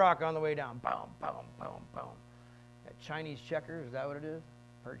every rock on the way down. Boom, boom, boom, boom. That Chinese checkers, is that what it is?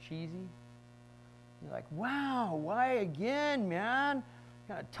 Parcheesi? You're like, wow, why again, man?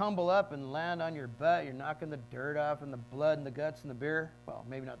 Kind of tumble up and land on your butt. You're knocking the dirt off and the blood and the guts and the beer. Well,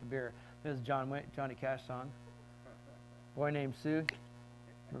 maybe not the beer. This is Johnny Cash song. Boy Named Sue.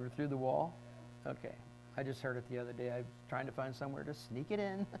 Remember Through the Wall? Okay. I just heard it the other day. I was trying to find somewhere to sneak it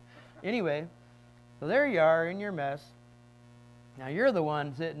in. Anyway, so there you are in your mess. Now you're the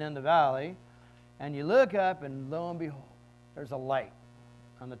one sitting in the valley, and you look up, and lo and behold, there's a light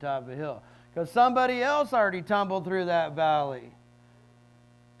on the top of the hill. Because somebody else already tumbled through that valley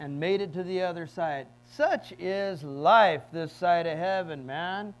and made it to the other side. Such is life this side of heaven,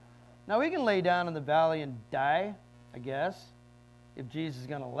 man. Now, we can lay down in the valley and die, I guess, if Jesus is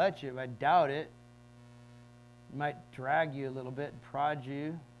going to let you. I doubt it. It might drag you a little bit and prod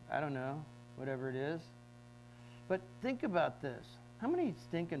you. I don't know, whatever it is. But think about this. How many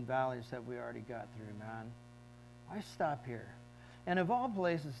stinking valleys have we already got through, man? Why stop here? And of all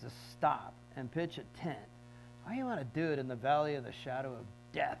places to stop and pitch a tent, why do you want to do it in the valley of the shadow of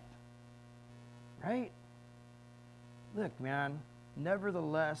death? Right? Look, man,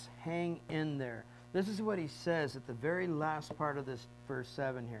 nevertheless, hang in there. This is what he says at the very last part of this verse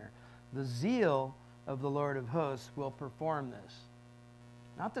 7 here. The zeal of the Lord of hosts will perform this.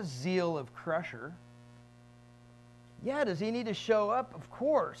 Not the zeal of Crusher. Yeah, does he need to show up? Of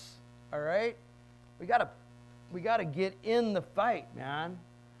course. All right? We got to get in the fight, man.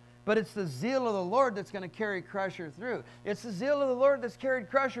 But it's the zeal of the Lord that's going to carry Crusher through. It's the zeal of the Lord that's carried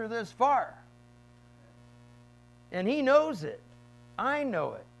Crusher this far. And he knows it. I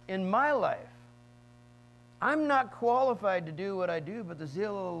know it in my life. I'm not qualified to do what I do, but the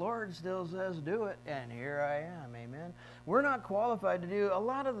zeal of the Lord still says do it. And here I am, amen. We're not qualified to do a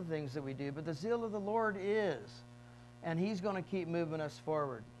lot of the things that we do, but the zeal of the Lord is. And he's going to keep moving us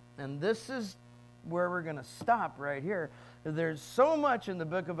forward. And this is where we're going to stop right here. There's so much in the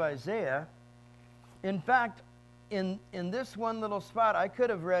book of Isaiah. In fact, in this one little spot, I could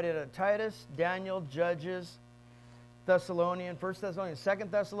have read it at Titus, Daniel, Judges, Thessalonian, 1 Thessalonian, 2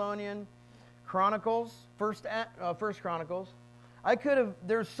 Thessalonian, Chronicles, First Chronicles. I could have,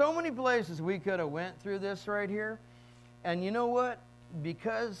 there's so many places we could have went through this right here. And you know what?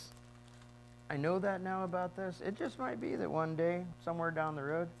 Because I know that now about this, it just might be that one day, somewhere down the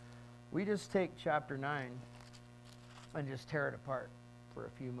road, we just take chapter 9 and just tear it apart for a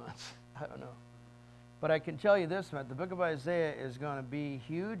few months. I don't know. But I can tell you this, man, the book of Isaiah is going to be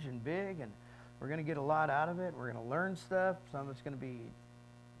huge and big, and we're going to get a lot out of it. We're going to learn stuff. Some of it's going to be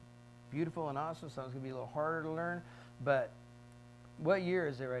beautiful and awesome. Some of it's going to be a little harder to learn. But what year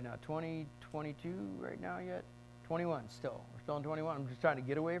is it right now? 2022 right now yet? 21 still. We're still in 21. I'm just trying to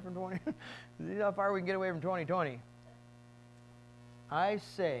get away from 20. See how far we can get away from 2020.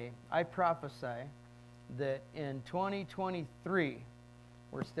 I prophesy that in 2023,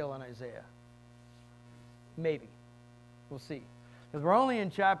 we're still in Isaiah. Maybe. We'll see. Because we're only in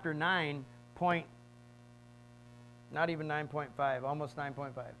chapter 9 point, not even 9.5, almost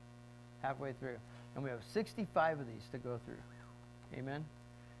 9.5, halfway through. And we have 65 of these to go through. Amen?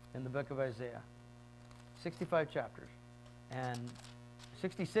 In the book of Isaiah. 65 chapters. And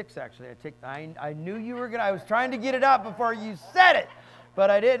 66, actually. I knew you were going to, I was trying to get it out before you said it. But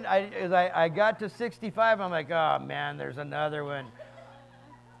I didn't. I got to 65, I'm like, oh, man, there's another one.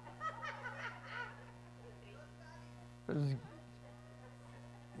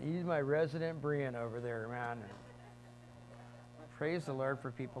 He's my resident Brian over there, man. Praise the Lord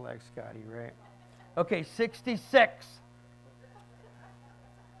for people like Scotty, right? Okay, 66.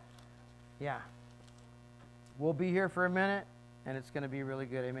 Yeah. We'll be here for a minute, and it's going to be really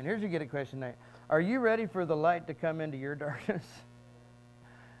good. Amen. Here's your get a question tonight. Are you ready for the light to come into your darkness?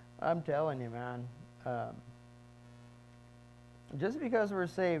 I'm telling you, man. Just because we're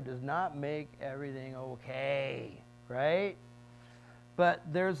saved does not make everything okay, right? But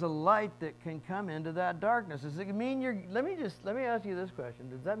there's a light that can come into that darkness. Does it mean you're, let me ask you this question.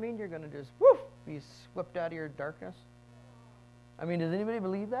 Does that mean you're going to just, woof, be swept out of your darkness? I mean, does anybody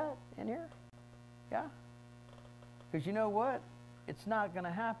believe that in here? Yeah? Because you know what? It's not going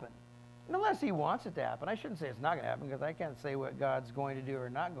to happen. Unless he wants it to happen. I shouldn't say it's not going to happen because I can't say what God's going to do or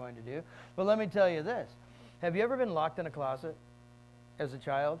not going to do. But let me tell you this. Have you ever been locked in a closet as a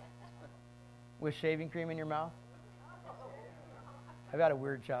child with shaving cream in your mouth? I've had a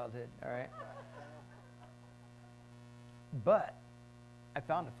weird childhood, all right? But I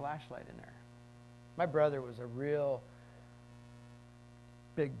found a flashlight in there. My brother was a real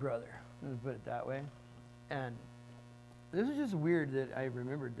big brother, let's put it that way. And this is just weird that I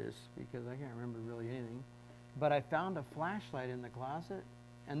remembered this because I can't remember really anything. But I found a flashlight in the closet.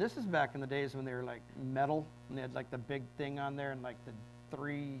 And this is back in the days when they were like metal and they had like the big thing on there and like the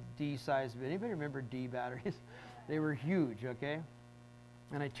 3D size. Anybody remember D batteries? They were huge, okay?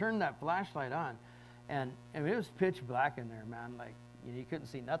 And I turned that flashlight on, and it was pitch black in there, man. Like, you couldn't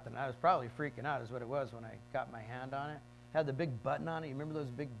see nothing. I was probably freaking out is what it was when I got my hand on it. Had the big button on it. You remember those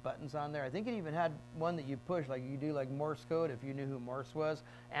big buttons on there? I think it even had one that you push, like you do like Morse code if you knew who Morse was.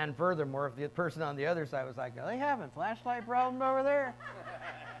 And furthermore, if the person on the other side was like, are they having flashlight problem over there?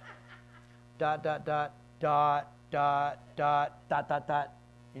 dot, dot, dot, dot, dot, dot, dot, dot, dot.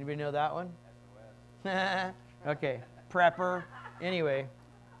 Anybody know that one? Okay. Prepper. Anyway.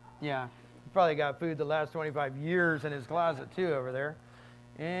 Yeah, he probably got food the last 25 years in his closet too over there.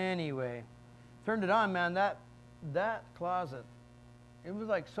 Anyway, turned it on, man. That closet, it was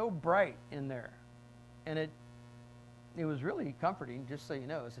like so bright in there, and it was really comforting. Just so you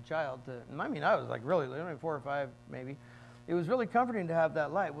know, as a child, I mean, I was like really only 4 or 5 maybe. It was really comforting to have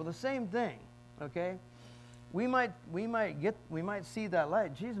that light. Well, the same thing, okay. We might see that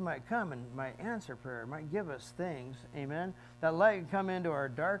light. Jesus might come and might answer prayer, might give us things. Amen. That light can come into our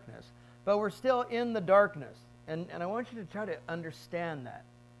darkness. But we're still in the darkness. And I want you to try to understand that.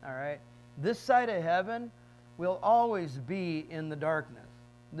 All right? This side of heaven will always be in the darkness.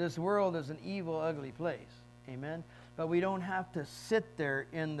 This world is an evil, ugly place. Amen. But we don't have to sit there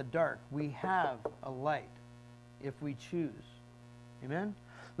in the dark. We have a light if we choose. Amen.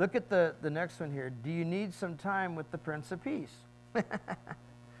 Look at the next one here. Do you need some time with the Prince of Peace?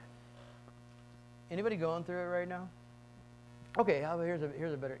 Anybody going through it right now? Okay,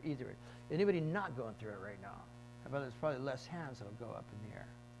 here's a better, easier way. Anybody not going through it right now? How about there's probably less hands that'll go up in the air.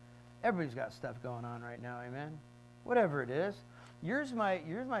 Everybody's got stuff going on right now, amen? Whatever it is. Yours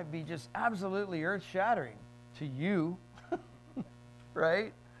might be just absolutely earth-shattering to you,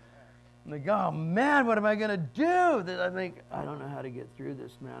 right? I'm like, oh man, what am I going to do? I think, I don't know how to get through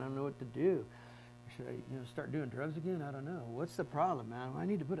this, man. I don't know what to do. Should I start doing drugs again? I don't know. What's the problem, man? I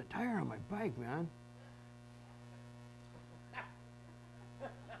need to put a tire on my bike, man.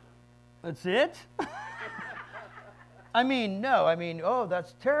 That's it? I mean, no. I mean, oh,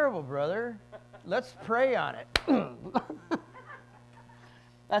 that's terrible, brother. Let's pray on it.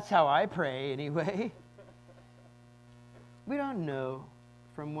 That's how I pray anyway. We don't know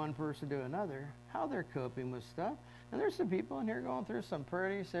from one person to another how they're coping with stuff. And there's some people in here going through some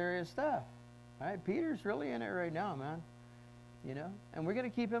pretty serious stuff. Right? Peter's really in it right now, man. You know? And we're going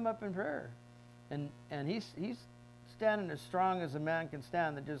to keep him up in prayer. And he's standing as strong as a man can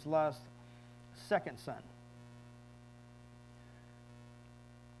stand that just lost a second son.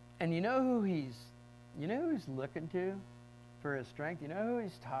 And you know who he's looking to for his strength? You know who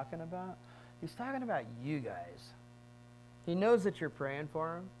he's talking about? He's talking about you guys. He knows that you're praying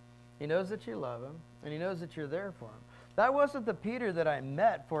for him. He knows that you love him. And he knows that you're there for him. That wasn't the Peter that I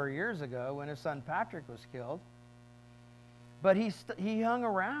met 4 years ago when his son Patrick was killed. But he hung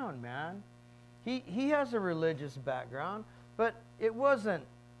around, man. He has a religious background, but it wasn't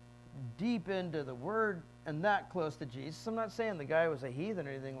deep into the Word and that close to Jesus. I'm not saying the guy was a heathen or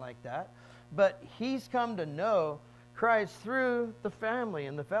anything like that, but he's come to know Christ through the family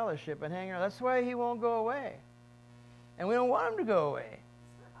and the fellowship and hanging around. That's why he won't go away. And we don't want him to go away.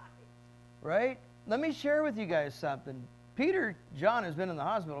 Right? Let me share with you guys something. Peter John has been in the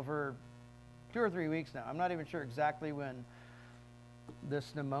hospital for 2 or 3 weeks now. I'm not even sure exactly when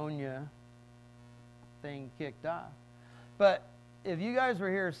this pneumonia thing kicked off. But if you guys were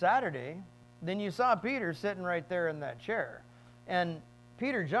here Saturday, then you saw Peter sitting right there in that chair. And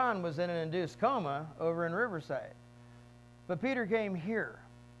Peter John was in an induced coma over in Riverside. But Peter came here.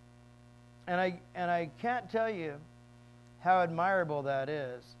 And I can't tell you how admirable that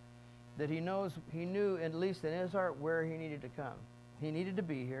is, that he knew, at least in his heart, where he needed to come. He needed to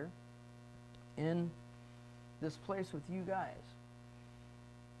be here in this place with you guys.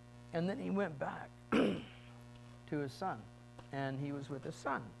 And then he went back to his son. And he was with his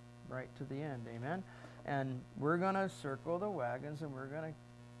son right to the end. Amen? And we're going to circle the wagons, and we're going to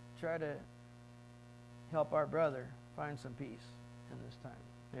try to help our brother find some peace in this time.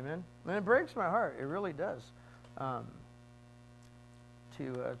 Amen? And it breaks my heart. It really does.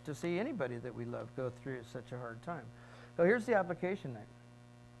 To see anybody that we love go through such a hard time. So here's the application then.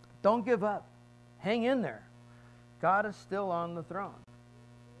 Don't give up. Hang in there. God is still on the throne.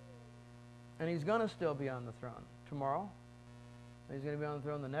 And he's going to still be on the throne tomorrow. He's going to be on the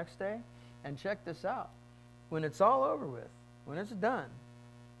throne the next day. And check this out. When it's all over with, when it's done,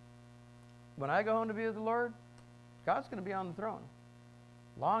 when I go home to be with the Lord, God's going to be on the throne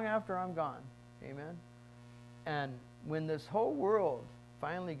long after I'm gone. Amen? And when this whole world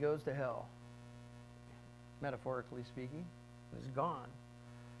finally goes to hell, metaphorically speaking, is gone,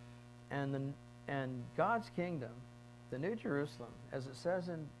 and God's kingdom, the New Jerusalem, as it says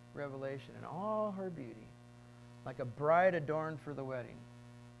in Revelation, in all her beauty, like a bride adorned for the wedding.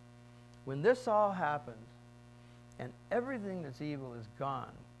 When this all happens, and everything that's evil is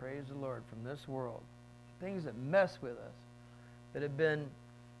gone, praise the Lord, from this world, things that mess with us, that have been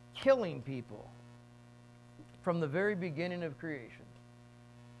killing people from the very beginning of creation,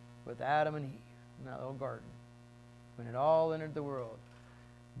 with Adam and Eve in that little garden, when it all entered the world,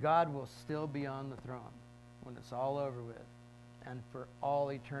 God will still be on the throne when it's all over with, and for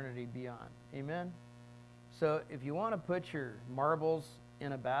all eternity beyond. Amen? So if you want to put your marbles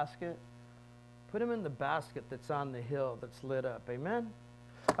in a basket, put them in the basket that's on the hill that's lit up. Amen?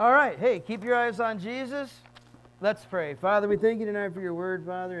 All right. Hey, keep your eyes on Jesus. Let's pray. Father, we thank you tonight for your word,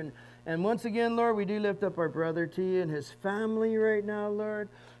 Father. And once again, Lord, we do lift up our brother to you and his family right now, Lord.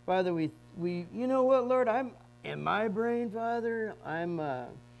 Father, we you know what, Lord, I'm in my brain, Father, I'm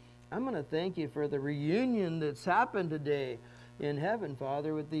going to thank you for the reunion that's happened today in heaven,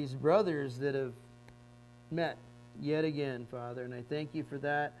 Father, with these brothers that have met yet again, Father. And I thank you for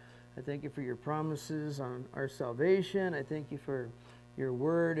that. I thank you for your promises on our salvation. I thank you for your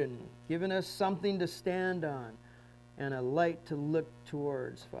word and giving us something to stand on and a light to look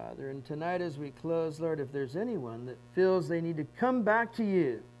towards, Father. And tonight as we close, Lord, if there's anyone that feels they need to come back to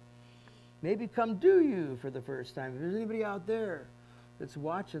you, maybe come to you for the first time. If there's anybody out there that's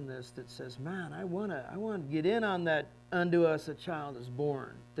watching this that says, man, I want to get in on that unto us a child is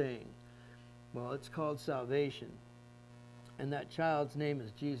born thing. Well, it's called salvation. And that child's name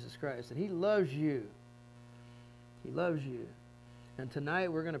is Jesus Christ. And he loves you. He loves you. And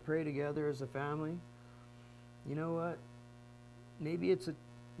tonight we're going to pray together as a family. You know what? Maybe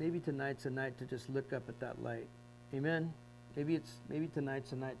tonight's a night to just look up at that light. Amen? Maybe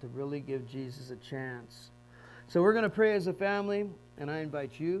tonight's a night to really give Jesus a chance. So we're going to pray as a family, and I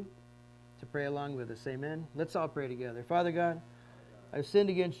invite you to pray along with us. Amen? Let's all pray together. Father God, I've sinned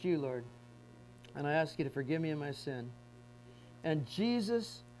against you, Lord, and I ask you to forgive me of my sin. And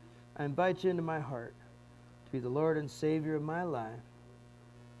Jesus, I invite you into my heart to be the Lord and Savior of my life.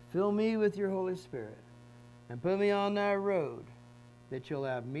 Fill me with your Holy Spirit and put me on that road that you'll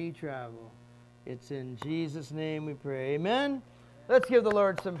have me travel. It's in Jesus' name we pray. Amen? Let's give the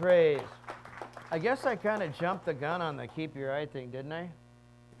Lord some praise. I guess I kind of jumped the gun on the keep your eye thing, didn't I?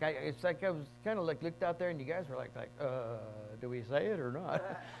 It's like I was kind of like looked out there and you guys were like, do we say it or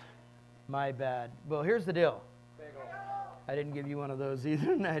not? My bad. Well, here's the deal. I didn't give you one of those either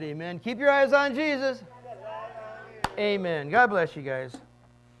tonight. Amen. Keep your eyes on Jesus. Amen. God bless you guys.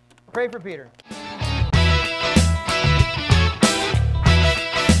 Pray for Peter.